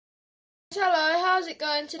Hello, how's it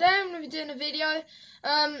going? Today I'm going to be doing a video.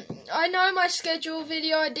 I know my schedule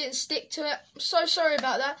video, I didn't stick to it. I'm so sorry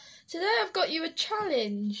about that. Today I've got you a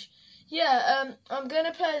challenge. Yeah, I'm going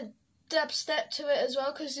to play dubstep to it as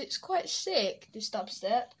well because it's quite sick, this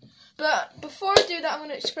dubstep. But before I do that, I'm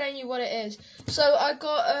going to explain you what it is. So I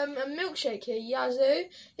got a milkshake here, Yazoo.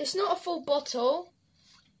 It's not a full bottle,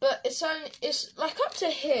 but it's like up to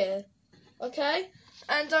here, okay?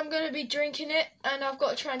 And I'm going to be drinking it, and I've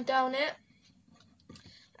got to try and down it.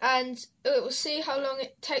 And we'll see how long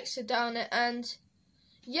it takes to down it. And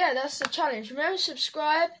yeah, that's the challenge. Remember to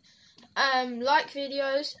subscribe, like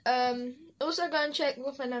videos. Also go and check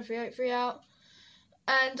Wolfman9383 out.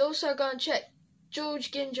 And also go and check George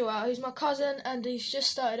Ginjo out. He's my cousin, and he's just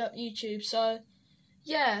started up YouTube. So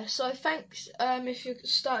yeah, so thanks if you're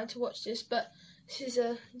starting to watch this. But this is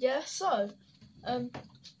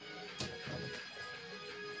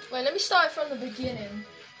wait, let me start from the beginning.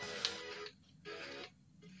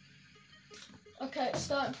 Okay,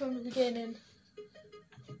 starting from the beginning.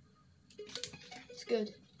 It's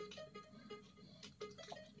good.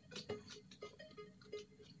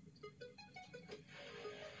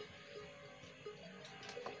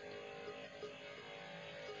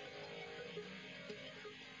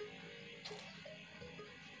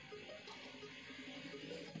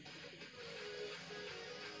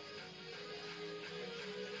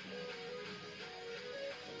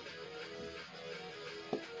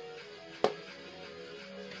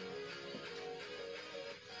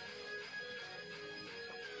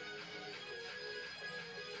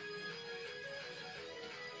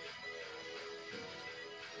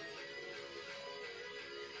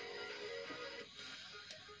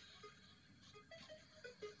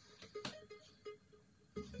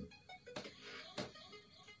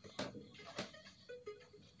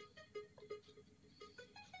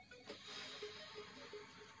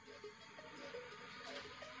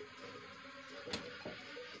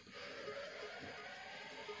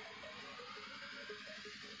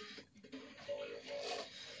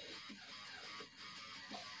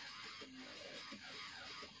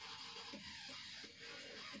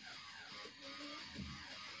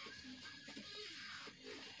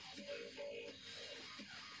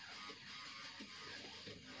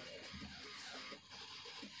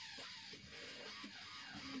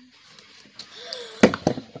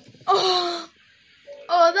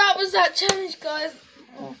 Oh, that was that challenge, guys.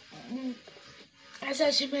 That's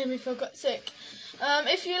actually made me feel quite sick.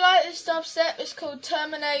 If you like this dubstep, it's called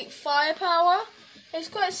Terminate Firepower. It's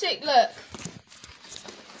quite sick, look.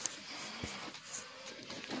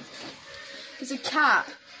 There's a cat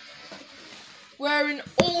wearing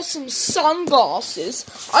awesome sunglasses.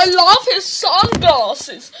 I love his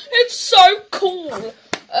sunglasses. It's so cool.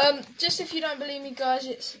 Just if you don't believe me, guys,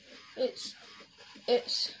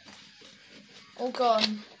 it's all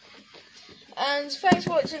gone. And thanks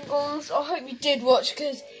for watching, guys. I hope you did watch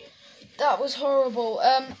because that was horrible.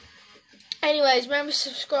 Anyways, remember to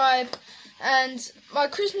subscribe. And my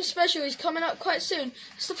Christmas special is coming up quite soon.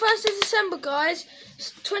 It's the 1st of December, guys.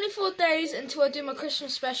 It's 24 days until I do my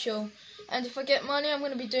Christmas special. And if I get money, I'm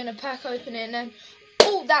going to be doing a pack opening and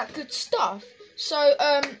all that good stuff. So,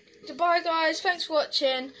 goodbye, guys. Thanks for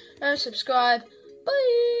watching. And subscribe.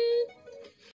 Bye.